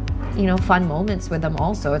 like, you know, fun moments with them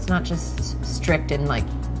also. It's not just strict and like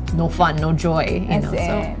no fun, no joy, you know.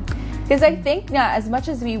 So Because I think na, as much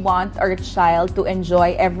as we want our child to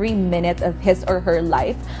enjoy every minute of his or her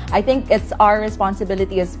life, I think it's our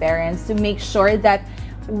responsibility as parents to make sure that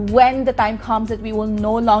when the time comes that we will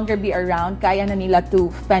no longer be around, kaya na nila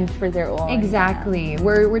to fend for their own. Exactly.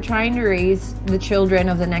 We're trying to raise the children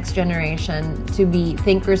of the next generation to be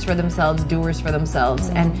thinkers for themselves, doers for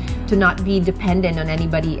themselves, and to not be dependent on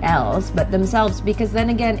anybody else but themselves. Because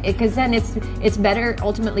then again, it's better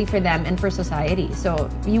ultimately for them and for society. So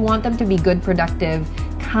you want them to be good, productive,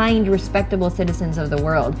 kind, respectable citizens of the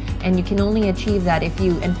world, and you can only achieve that if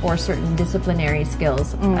you enforce certain disciplinary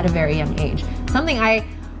skills at a very young age. Something I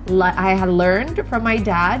had learned from my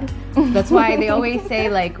dad. That's why they always say,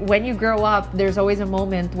 like, when you grow up, there's always a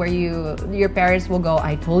moment where your parents will go,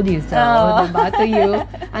 "I told you so," diba, to you.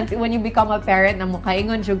 And when you become a parent, na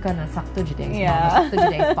mukaingon jud ka na sakto jud ay mama, sakto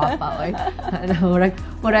jud ay papa, or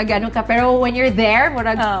murag ano ka. Pero when you're there,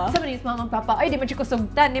 murag somebody's mama and papa, ay di man jud ko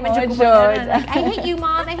sugtan, di man jud ko like, I hate you,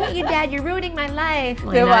 mom, I hate you, dad, you're ruining my life.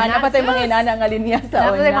 Diba, napatay mga inana nga linya sa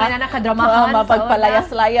una. Napatay mga inana kadramahan sa una.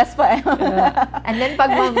 Mapagpalayas-layas pa. And then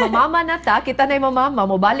pag mamama na ta, kita na yung mamama,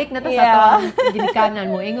 mo balik na ta sa tawang ginikanan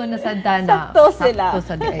mo, ingon na sa dana. Sakto sila. Sakto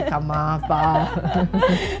sa di kama pa.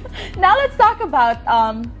 Now let's talk about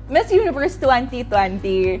Miss Universe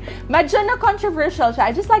 2020. Medyo na controversial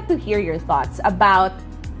siya. I'd just like to hear your thoughts about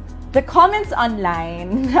the comments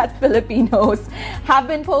online that Filipinos have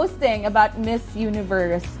been posting about Miss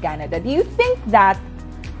Universe Canada. Do you think that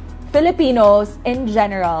Filipinos in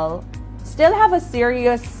general still have a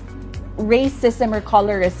serious racism or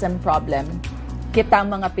colorism problem?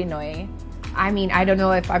 Kitang mga Pinoy. I mean, I don't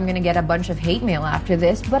know if I'm gonna get a bunch of hate mail after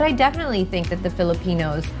this, but I definitely think that the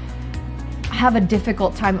Filipinos have a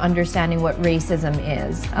difficult time understanding what racism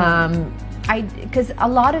is. Because a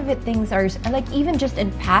lot of things are like, even just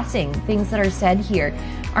in passing, things that are said here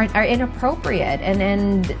are inappropriate,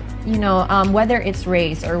 and you know, whether it's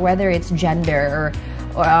race or whether it's gender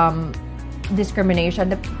or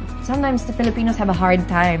discrimination, sometimes the Filipinos have a hard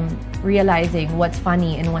time realizing what's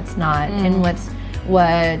funny and what's not, and what's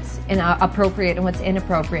appropriate and what's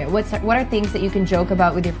inappropriate. What are things that you can joke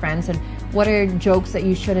about with your friends, and what are jokes that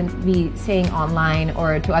you shouldn't be saying online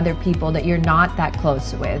or to other people that you're not that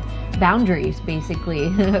close with. Boundaries, basically.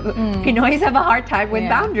 Pinoys have a hard time with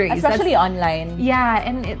boundaries, especially online. Yeah,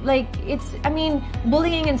 and I mean,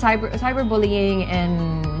 bullying and cyberbullying and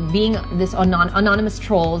being this anonymous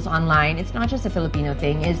trolls online, it's not just a Filipino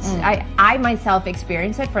thing. It's I myself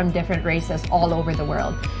experience it from different races all over the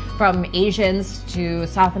world, from Asians to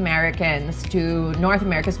South Americans to North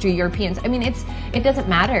Americans to Europeans. I mean, it doesn't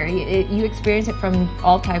matter. You experience it from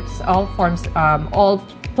all types, all forms, all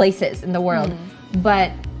places in the world.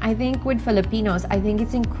 But I think with Filipinos, I think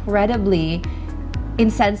it's incredibly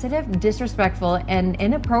insensitive, disrespectful, and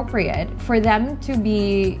inappropriate for them to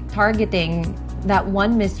be targeting that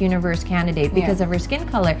one Miss Universe candidate because of her skin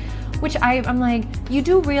color, which I'm like, you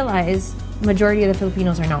do realize majority of the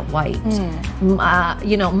Filipinos are not white.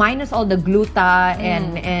 You know, minus all the gluta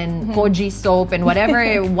and koji soap and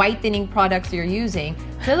whatever whitening products you're using,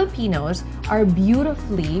 Filipinos are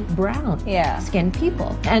beautifully brown skinned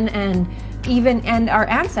people. And our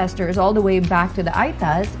ancestors all the way back to the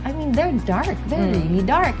Aitas, I mean, they're dark. They're really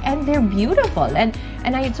dark, and they're beautiful.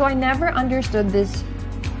 So I never understood this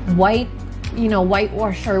white, you know,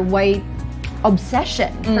 whitewash or white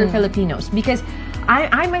obsession for Filipinos, because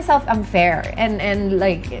I myself am fair, and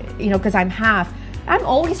like, you know, because I'm half, I'm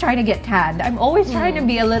always trying to get tanned. I'm always trying to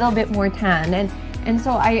be a little bit more tan, and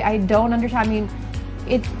so I don't understand. I mean,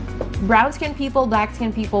 it's brown-skinned people,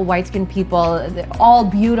 black-skinned people, white-skinned people, they're all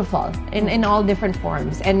beautiful in all different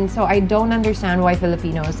forms. And so I don't understand why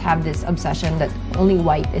Filipinos have this obsession that only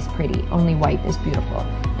white is pretty, only white is beautiful.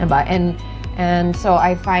 And so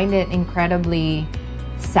I find it incredibly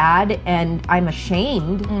sad, and I'm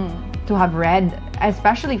ashamed to have read,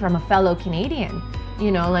 especially from a fellow Canadian.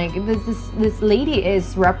 You know, like this lady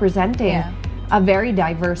is representing a very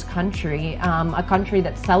diverse country, a country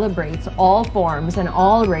that celebrates all forms and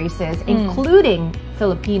all races, including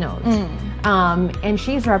Filipinos. And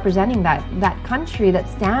she's representing that country that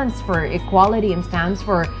stands for equality and stands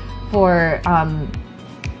for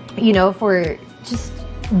you know, for just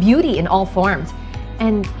beauty in all forms.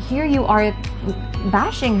 And here you are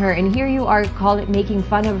bashing her, and here you are making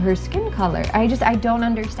fun of her skin color. I don't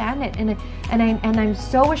understand it, and I'm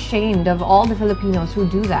so ashamed of all the Filipinos who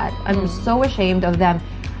do that. I'm so ashamed of them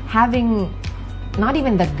having not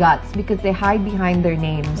even the guts, because they hide behind their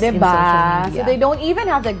names in social media. So they don't even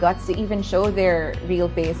have the guts to even show their real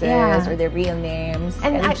faces or their real names.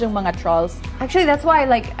 And yung mga trolls. Actually, that's why,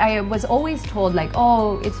 like, I was always told, like,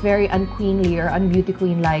 oh, it's very unqueenly or unbeauty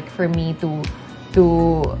queen like for me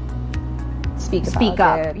to speak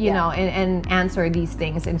up, it. you know, and answer these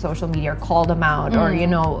things in social media, or call them out, or, you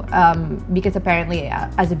know, because apparently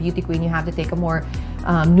as a beauty queen, you have to take a more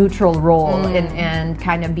neutral role and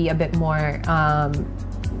kind of be a bit more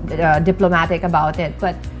diplomatic about it.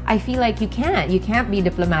 But I feel like you can't be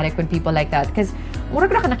diplomatic with people like that, because mura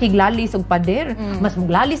ka nakiglalis og pader, mas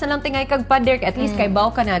muglalis na lang tingay kag pader, at least kay baw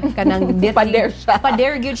ka na kanang pader siya,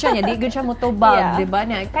 pader gyud siya niya, di gyud siya motubag, di ba?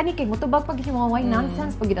 Na kani kay motubag pag mo, why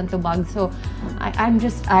nonsense pag ang tubag. So I'm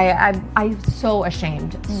so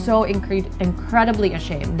ashamed, so incredibly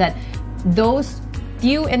ashamed that those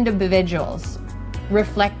few individuals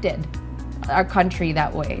reflected our country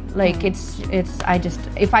that way. Like if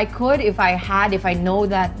I know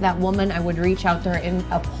that woman, I would reach out to her and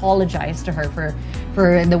apologize to her for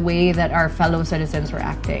the way that our fellow citizens were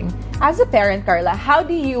acting. As a parent, Karla, how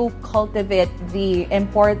do you cultivate the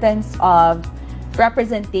importance of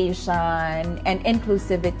representation and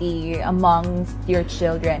inclusivity amongst your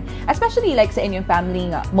children, especially like sa inyong family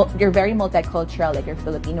nga, you're very multicultural, like you're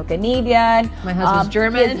Filipino-Canadian, my husband's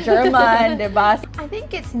German, diba? I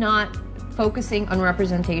think it's not focusing on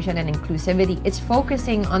representation and inclusivity. It's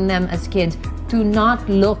focusing on them as kids to not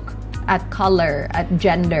look at color, at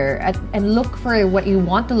gender, and look for what you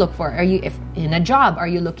want to look for. If in a job, are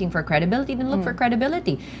you looking for credibility? Then look for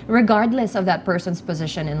credibility, regardless of that person's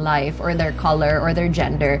position in life, or their color, or their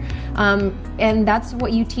gender. And that's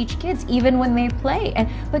what you teach kids, even when they play.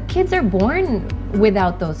 But kids are born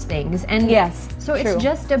without those things. And yes, so true.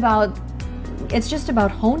 It's just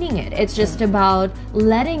about honing it. It's just about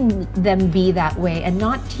letting them be that way and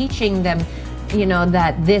not teaching them, you know,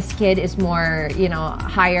 that this kid is more, you know,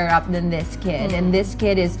 higher up than this kid, and this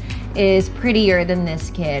kid is prettier than this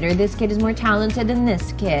kid, or this kid is more talented than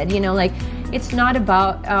this kid. You know, like, it's not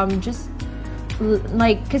about just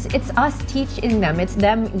like, because it's us teaching them, it's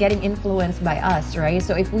them getting influenced by us, right?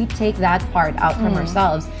 So if we take that part out from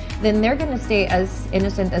ourselves, then they're gonna stay as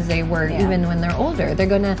innocent as they were even when they're older. They're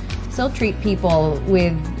gonna still treat people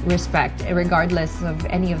with respect, regardless of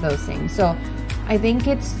any of those things. So I think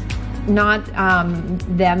it's not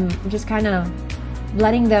them just kind of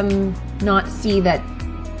letting them not see that,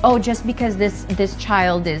 oh, just because this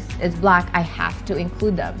child is black, I have to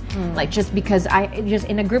include them. Like, just because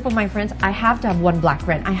in a group of my friends, I have to have one black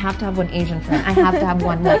friend, I have to have one Asian friend, I have to have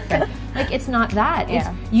one white friend. Like, it's not that. It's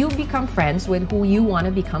you become friends with who you want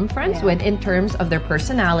to become friends with, in terms of their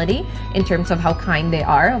personality, in terms of how kind they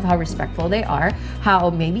are, of how respectful they are, how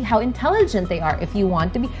intelligent they are, if you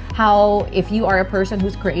want to be, if you are a person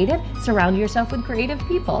who's creative, surround yourself with creative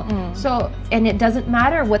people. So, and it doesn't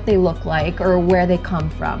matter what they look like or where they come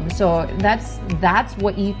from. So that's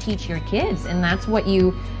what you teach your kids, and that's what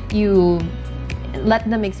you let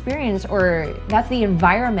them experience, or that's the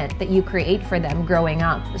environment that you create for them growing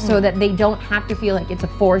up, so that they don't have to feel like it's a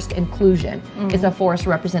forced inclusion, it's a forced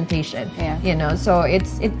representation. You know, so it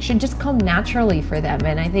should just come naturally for them.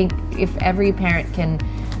 And I think if every parent can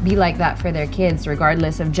be like that for their kids,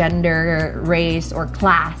 regardless of gender, race, or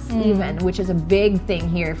class, even, which is a big thing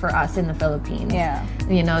here for us in the Philippines.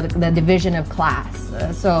 You know, the division of class.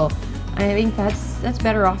 So I think that's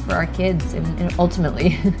better off for our kids, and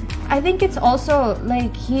ultimately. I think it's also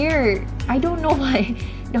like here, I don't know why.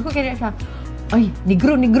 Dako kaya siya, ay,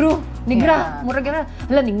 negro, negra, murag na,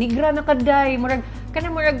 hala, negra na kaday,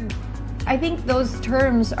 murag, I think those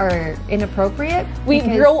terms are inappropriate. We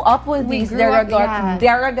grow up with these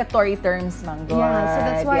derogatory terms, Mango. Yeah, so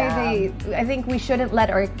that's why I think we shouldn't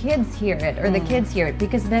let our kids hear it, or the kids hear it,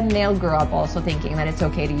 because then they'll grow up also thinking that it's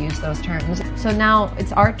okay to use those terms. So now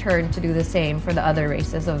it's our turn to do the same for the other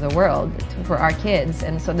races of the world, for our kids,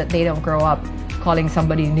 and so that they don't grow up calling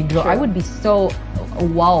somebody negro. I would be so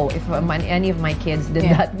wow if any of my kids did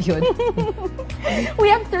that. We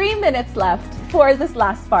have 3 minutes left for this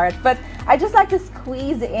last part, but I just like to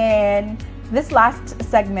squeeze in this last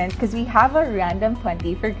segment because we have a random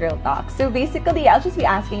 20 for Girl Talk. So basically, I'll just be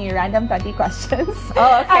asking you random 20 questions.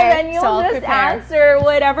 Oh, okay. And then you'll just answer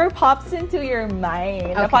whatever pops into your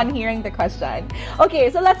mind upon hearing the question. Okay,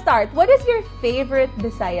 so let's start. What is your favorite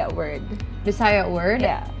Bisaya word? Bisaya word?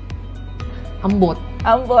 Yeah. Ambot.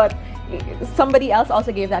 Ambot. Somebody else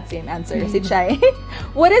also gave that same answer, si Chay.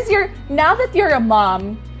 What is now that you're a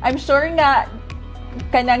mom, I'm sure nga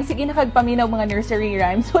kanang sige nakagpaminaw mga nursery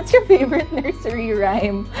rhymes. What's your favorite nursery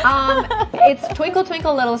rhyme? It's Twinkle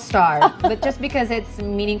Twinkle Little Star, but just because it's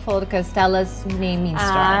meaningful, because Stella's name means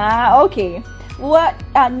star. Ah, okay. What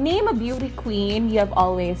name a beauty queen you have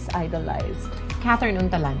always idolized? Catherine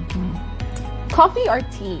Untalan. Coffee or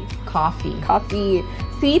tea? Coffee. Coffee.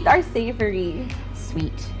 Sweet or savory?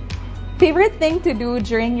 Sweet. Favorite thing to do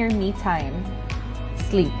during your me time?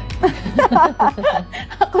 Sleep.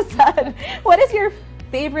 ako sad. What is your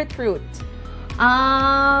favorite fruit?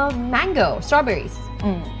 Mango, strawberries.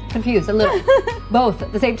 Confused a little. Both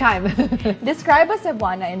at the same time. Describe a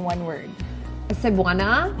Cebuana in one word. A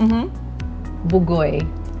Cebuana? Bugoy.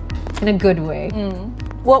 In a good way.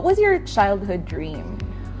 What was your childhood dream?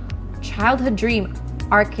 Childhood dream?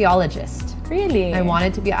 Archaeologist. Really?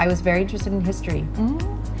 I was very interested in history.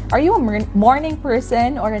 Are you a morning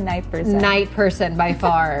person or a night person? Night person by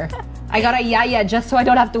far. I got a yaya just so I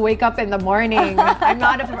don't have to wake up in the morning. I'm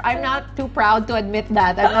not too proud to admit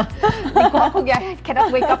that. I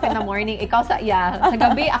cannot wake up in the morning. Ikaw sa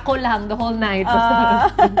gabi ako lang the whole night.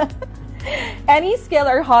 Any skill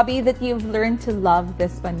or hobby that you've learned to love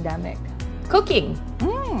this pandemic? Cooking.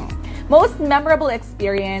 Most memorable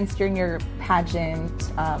experience during your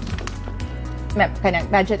pageant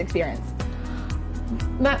pageant experience?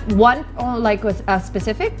 One like was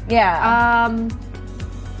specific? Yeah.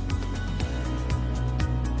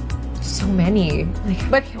 So many.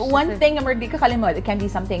 But one thing na di ka kalimot, it can be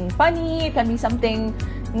something funny, it can be something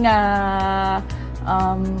nga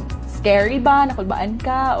scary ba, nakulbaan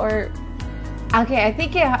ka, or... Okay, I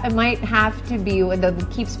think it might have to be what that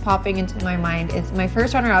keeps popping into my mind is my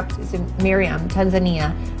first runner-up is in Miriam,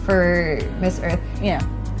 Tanzania, for Miss Earth. Yeah.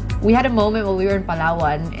 We had a moment while we were in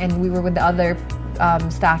Palawan and we were with the other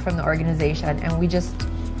staff from the organization and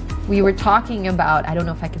we were talking about, I don't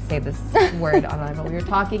know if I can say this word online, but we were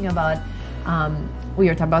talking about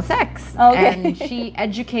sex. Okay. And she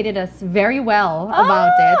educated us very well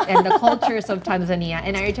about it and the cultures of Tanzania.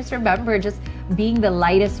 And I just remember just being the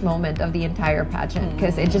lightest moment of the entire pageant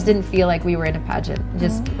because it just didn't feel like we were in a pageant.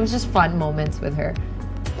 It was just fun moments with her.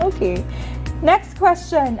 Okay. Next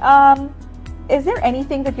question. Is there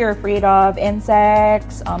anything that you're afraid of?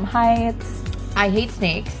 Insects, heights? I hate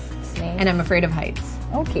snakes. And I'm afraid of heights.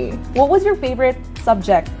 Okay. What was your favorite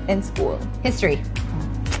subject in school? History.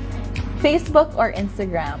 Facebook or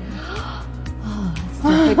Instagram? It's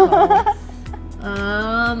difficult.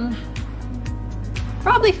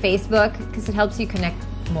 Probably Facebook because it helps you connect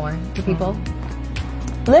more to people.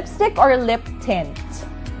 Lipstick or lip tint?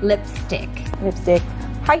 Lipstick. Lipstick.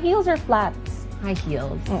 High heels or flats? High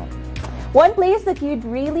heels. One place that you'd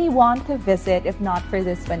really want to visit if not for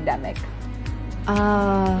this pandemic?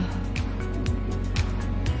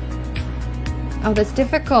 Oh, that's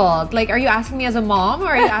difficult. Like, are you asking me as a mom or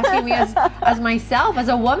are you asking me as myself, as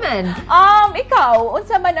a woman? Ikaw,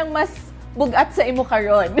 unsa man ang mas bugat sa imo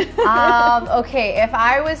karon? Okay, if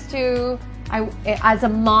I was to, as a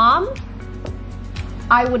mom,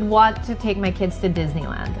 I would want to take my kids to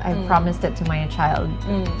Disneyland. I promised it to my child,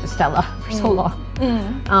 to Stella, for so long.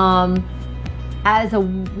 As a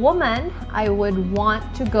woman, I would want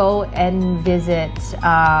to go and visit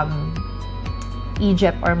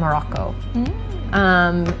Egypt or Morocco.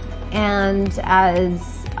 And as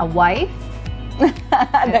a wife,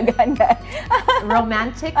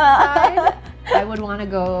 romantic side, I would want to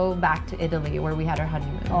go back to Italy where we had our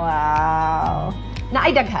honeymoon. Wow.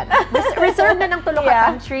 Naidaghan. Reserve na ng tulong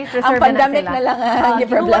countries. Reserve ang pandemic na lang ang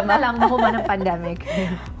problema. Na lang mahuman ng pandemic.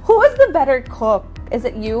 Who is the better cook? Is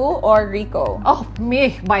it you or Rico? Oh,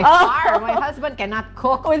 me. By far. My husband cannot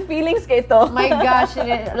cook. With feelings kay to. My gosh.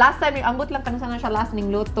 Last time, ambot lang kanang siya last ning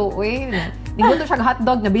luto. Ningluto siya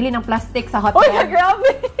hotdog, nabili ng plastic sa hotdog. Uy, grabe!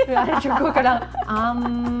 Ko ka lang,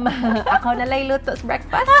 ako nalay luto sa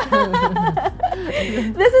breakfast.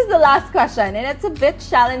 This is the last question, and it's a bit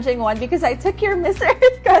challenging one because I took your Miss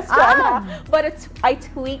Earth question, but I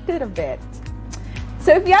tweaked it a bit.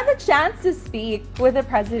 So if you had the chance to speak with the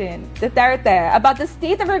President, Duterte, about the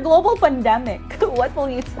state of our global pandemic, what will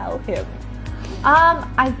you tell him?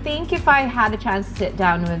 I think if I had a chance to sit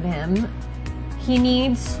down with him, he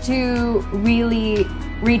needs to really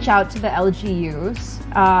reach out to the LGUs,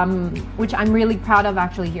 which I'm really proud of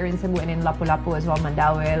actually here in Cebu and in Lapu-Lapu as well,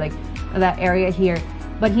 Mandaue, like that area here.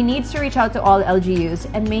 But he needs to reach out to all LGUs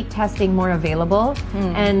and make testing more available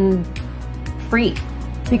and free.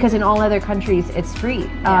 Because in all other countries, it's free.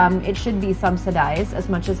 It should be subsidized as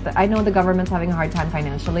much as I know the government's having a hard time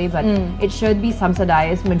financially, but it should be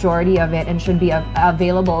subsidized, majority of it, and should be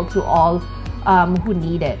available to all who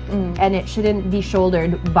need it. And it shouldn't be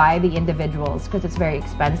shouldered by the individuals because it's very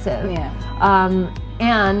expensive.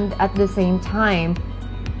 And at the same time,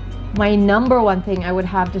 my number one thing I would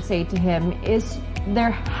have to say to him is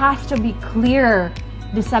there has to be clear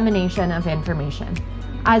dissemination of information.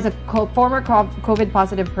 As a former COVID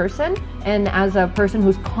positive person and as a person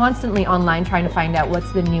who's constantly online trying to find out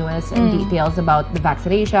what's the newest and details about the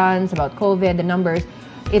vaccinations, about COVID, the numbers,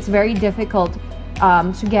 it's very difficult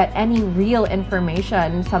to get any real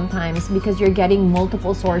information sometimes, because you're getting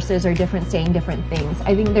multiple sources or saying different things.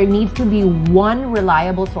 I think there needs to be one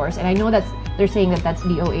reliable source, and I know they're saying that that's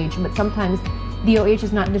DOH, but sometimes DOH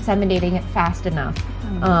is not disseminating it fast enough.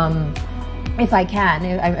 If I can,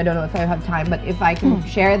 I don't know if I have time, but if I can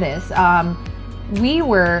share this,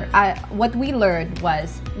 what we learned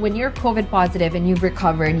was when you're COVID positive and you've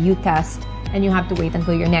recovered, you test and you have to wait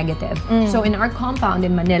until you're negative. So in our compound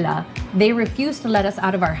in Manila, they refused to let us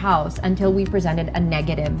out of our house until we presented a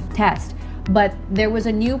negative test. But there was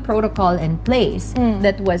a new protocol in place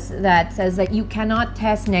that says that you cannot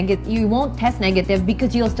test negative. You won't test negative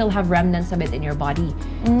because you'll still have remnants of it in your body.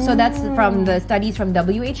 So that's from the studies from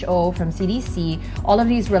WHO, from CDC. All of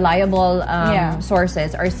these reliable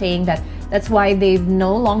sources are saying that that's why they've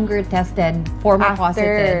no longer tested formal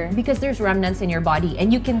positive, because there's remnants in your body,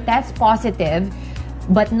 and you can test positive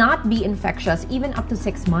but not be infectious even up to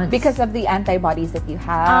 6 months because of the antibodies that you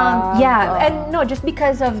have. And no, just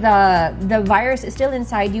because of the virus is still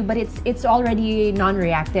inside you, but it's already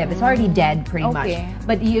non-reactive. It's already dead pretty much.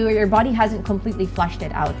 But your body hasn't completely flushed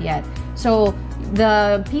it out yet. So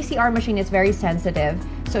the PCR machine is very sensitive.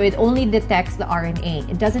 So it only detects the RNA.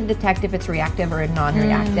 It doesn't detect if it's reactive or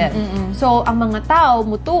non-reactive. So ang mga tao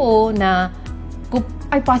mutuo na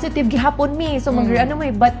ay positive gihapon mi. So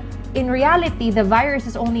but in reality, the virus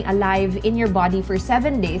is only alive in your body for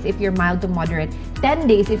 7 days if you're mild to moderate, 10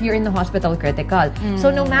 days if you're in the hospital critical. So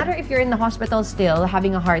no matter if you're in the hospital still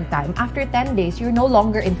having a hard time, after 10 days, you're no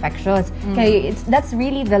longer infectious. Okay, that's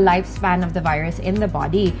really the lifespan of the virus in the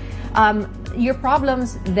body. Your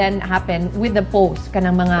problems then happen with the post,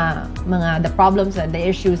 kanang the problems and the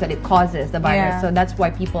issues that it causes, the virus. So that's why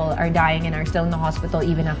people are dying and are still in the hospital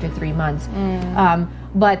even after 3 months.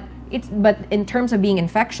 But in terms of being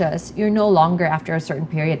infectious, you're no longer after a certain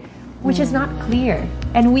period, which is not clear.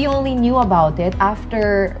 And we only knew about it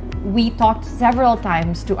after we talked several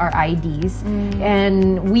times to our IDs,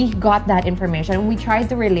 and we got that information. We tried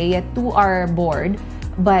to relay it to our board,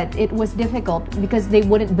 but it was difficult because they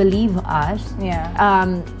wouldn't believe us.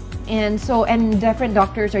 And different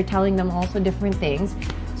doctors are telling them also different things.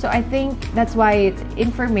 So I think that's why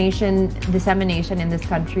information dissemination in this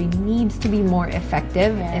country needs to be more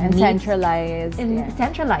effective and centralized.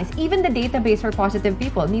 Centralized. Even the database for positive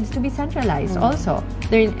people needs to be centralized also.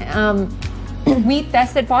 We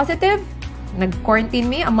tested positive, nag-quarantine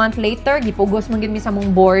me, a month later, gipugos man gid mi sa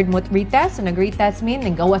mong board mo retest, so nag-retest mi,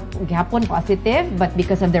 nagawas gihapon positive, but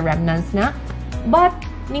because of the remnants na. But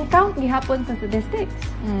ning count gihapon sa statistics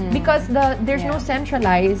because there's no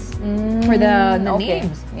centralized for the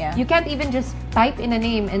names. You can't even just type in a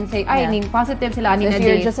name and say ay ning positive sila ning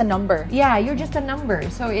you're just a number. You're just a number.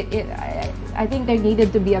 So I think there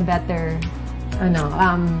needed to be a better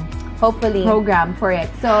hopefully program for it.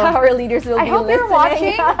 So our leaders will be listening. I hope you're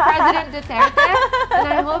watching President Duterte, and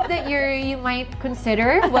I hope that you might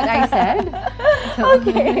consider what I said.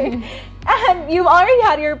 Okay. And you've already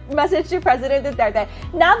had your message to President Duterte.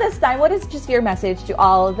 Now this time, what is just your message to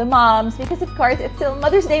all the moms? Because of course, it's still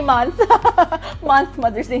Mother's Day month.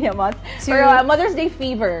 Mother's Day month. Or Mother's Day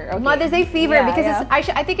fever. Okay. Mother's Day fever, because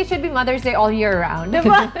I think it should be Mother's Day all year round.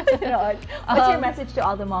 What's your message to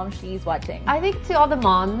all the moms she's watching? I think to all the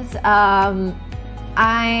moms,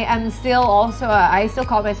 I am still also, I still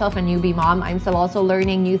call myself a newbie mom. I'm still also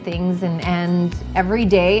learning new things, and every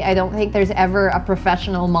day, I don't think there's ever a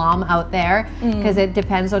professional mom out there, because it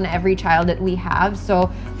depends on every child that we have. So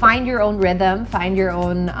find your own rhythm, find your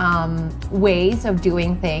own ways of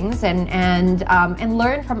doing things, and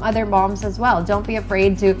learn from other moms as well. Don't be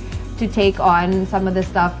afraid to take on some of the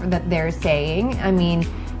stuff that they're saying. I mean,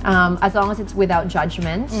 as long as it's without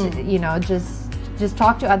judgment, just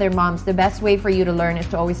talk to other moms. The best way for you to learn is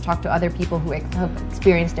to always talk to other people who have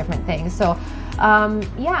experienced different things. So,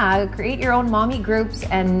 create your own mommy groups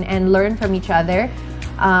and learn from each other.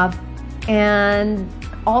 And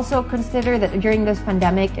also consider that during this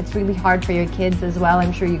pandemic, it's really hard for your kids as well.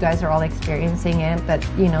 I'm sure you guys are all experiencing it, that,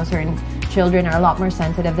 certain children are a lot more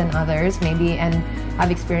sensitive than others, maybe, and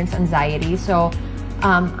have experienced anxiety. So,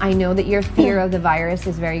 I know that your fear of the virus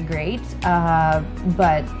is very great,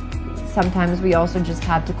 but sometimes we also just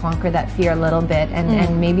have to conquer that fear a little bit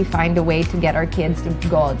and maybe find a way to get our kids to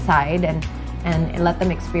go outside and let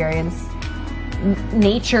them experience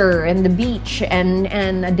nature and the beach and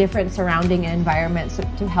a different surrounding environment, so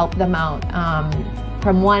to help them out.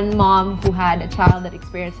 From one mom who had a child that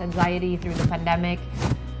experienced anxiety through the pandemic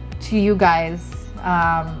to you guys,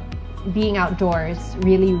 being outdoors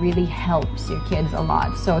really, really helps your kids a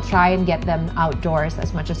lot. So try and get them outdoors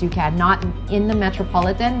as much as you can. Not in the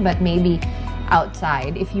metropolitan, but maybe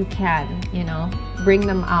outside if you can, you know. Bring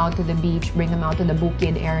them out to the beach, bring them out to the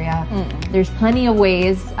bukid area. There's plenty of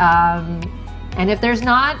ways. And if there's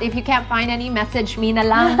not, if you can't find any, message me na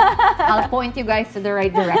lang. I'll point you guys to the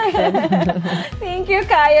right direction. Thank you,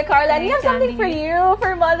 Kaya. Karla, and we have something for you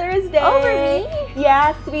for Mother's Day. Oh, for me?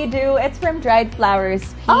 Yes, we do. It's from Dried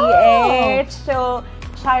Flowers PH. So,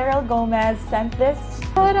 Chiral Gomez sent this.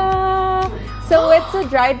 Ta-da! So, it's a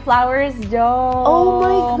Dried Flowers dough. Oh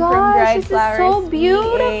my gosh, from Dried this Flowers is so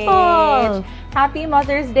beautiful. PH. Happy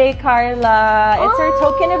Mother's Day, Karla. It's our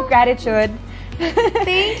token of gratitude.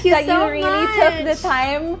 Thank you that so you really much. took the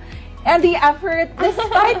time and the effort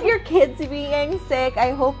despite your kids being sick. I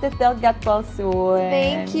hope that they'll get well soon.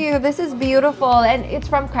 Thank you. This is beautiful. And it's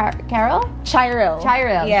from Carol?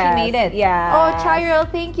 Chiral. Yes. She made it. Yeah. Oh,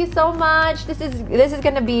 Chiral, thank you so much. This is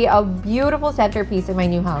going to be a beautiful centerpiece in my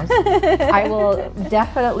new house. I will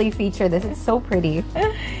definitely feature this. It's so pretty.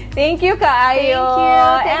 Thank you, Kaayo. Thank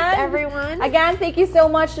you. Thanks, and everyone. Again, thank you so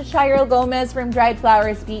much to Chiral Gomez from Dried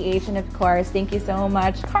Flowers PH. And of course, thank you so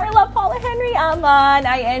much, Karla Paula Henry-Ammann.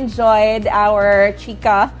 I enjoyed our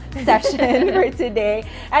chika session for today.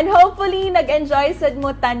 And hopefully, nag-enjoy sad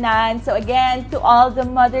mo tanan. So again, to all the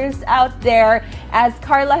mothers out there, as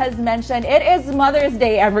Karla has mentioned, it is Mother's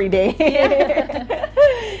Day every day.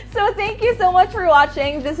 So thank you so much for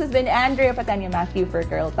watching. This has been Andrea Patanya Matthew for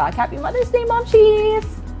Girl Talk. Happy Mother's Day, Mom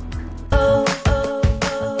Cheese!